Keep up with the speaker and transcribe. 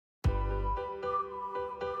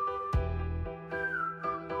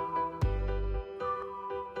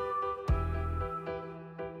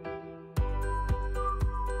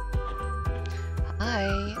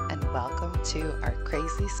Hi, and welcome to our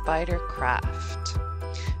Crazy Spider Craft.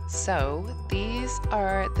 So these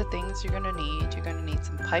are the things you're going to need. You're going to need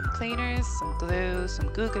some pipe cleaners, some glue, some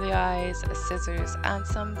googly eyes, scissors, and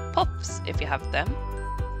some puffs if you have them.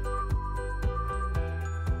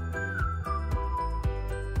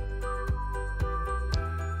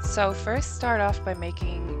 So first start off by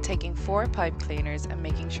taking 4 pipe cleaners and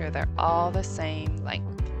making sure they're all the same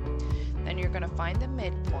length. Then you're going to find the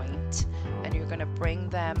midpoint and you're going to bring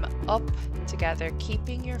them up together,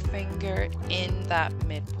 keeping your finger in that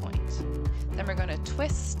midpoint. Then we're going to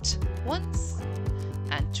twist once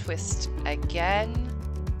and twist again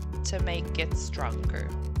to make it stronger.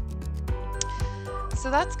 So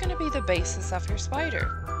that's going to be the basis of your spider.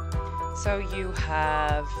 So you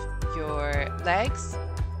have your legs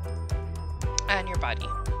and your body.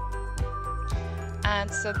 And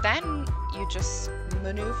so then you just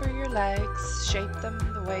maneuver your legs, shape them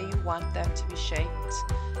the way you want them to be shaped,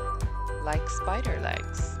 like spider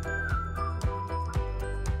legs.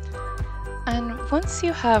 And once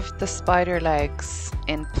you have the spider legs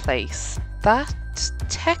in place, that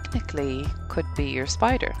technically could be your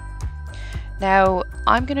spider. Now,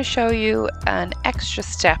 I'm going to show you an extra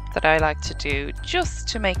step that I like to do just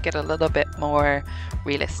to make it a little bit more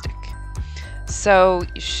realistic. So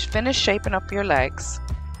you finish shaping up your legs,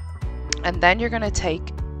 and then you're going to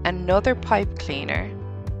take another pipe cleaner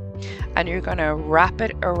and you're going to wrap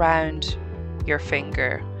it around your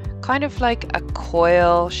finger, kind of like a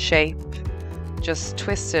coil shape. Just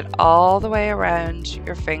twist it all the way around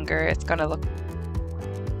your finger. It's going to look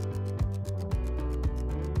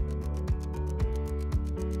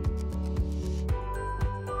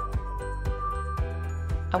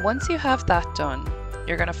and once you have that done,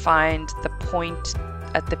 you're going to find the point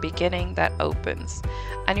at the beginning that opens,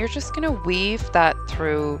 and you're just going to weave that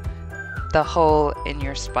through the hole in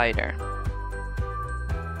your spider.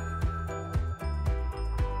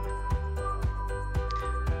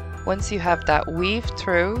 Once you have that weaved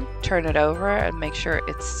through, turn it over and make sure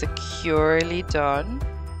it's securely done.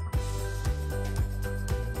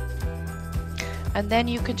 And then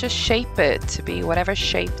you can just shape it to be whatever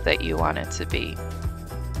shape that you want it to be.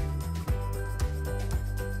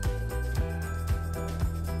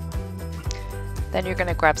 Then you're going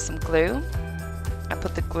to grab some glue and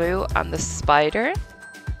put the glue on the spider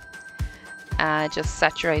and just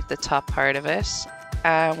saturate the top part of it.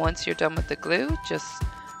 And once you're done with the glue, just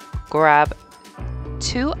grab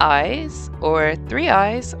 2 eyes or 3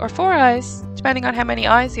 eyes or 4 eyes, depending on how many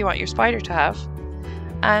eyes you want your spider to have,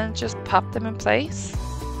 and just pop them in place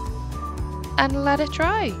and let it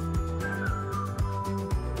dry.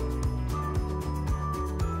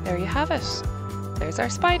 There you have it. There's our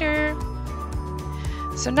spider.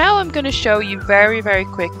 So now I'm going to show you very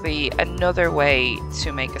quickly another way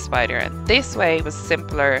to make a spider, and this way was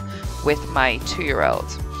simpler with my 2-year-old.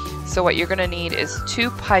 So what you're going to need is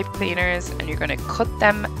 2 pipe cleaners, and you're going to cut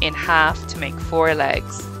them in half to make 4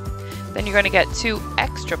 legs. Then you're going to get 2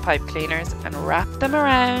 extra pipe cleaners and wrap them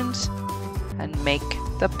around and make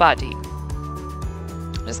the body.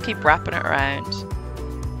 Just keep wrapping it around,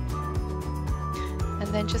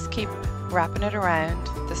 and then just keep wrapping it around.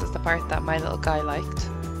 This is the part that my little guy liked.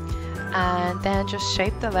 And then just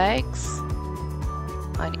shape the legs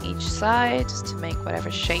on each side to make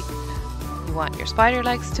whatever shape you want your spider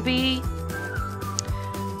legs to be.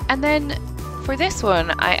 And then for this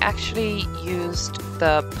one, I actually used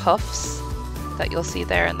the puffs that you'll see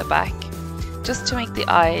there in the back, just to make the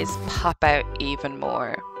eyes pop out even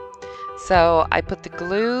more. So I put the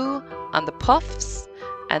glue on the puffs,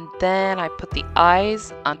 and then I put the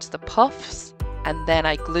eyes onto the puffs, and then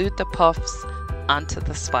I glued the puffs onto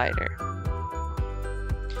the spider.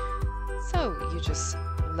 So you just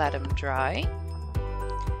let them dry,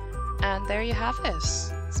 and there you have it,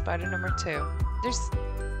 spider number 2. There's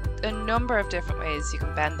a number of different ways you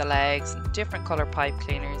can bend the legs and different color pipe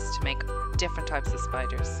cleaners to make different types of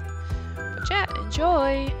spiders. But yeah,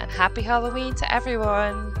 enjoy, and happy Halloween to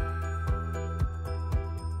everyone!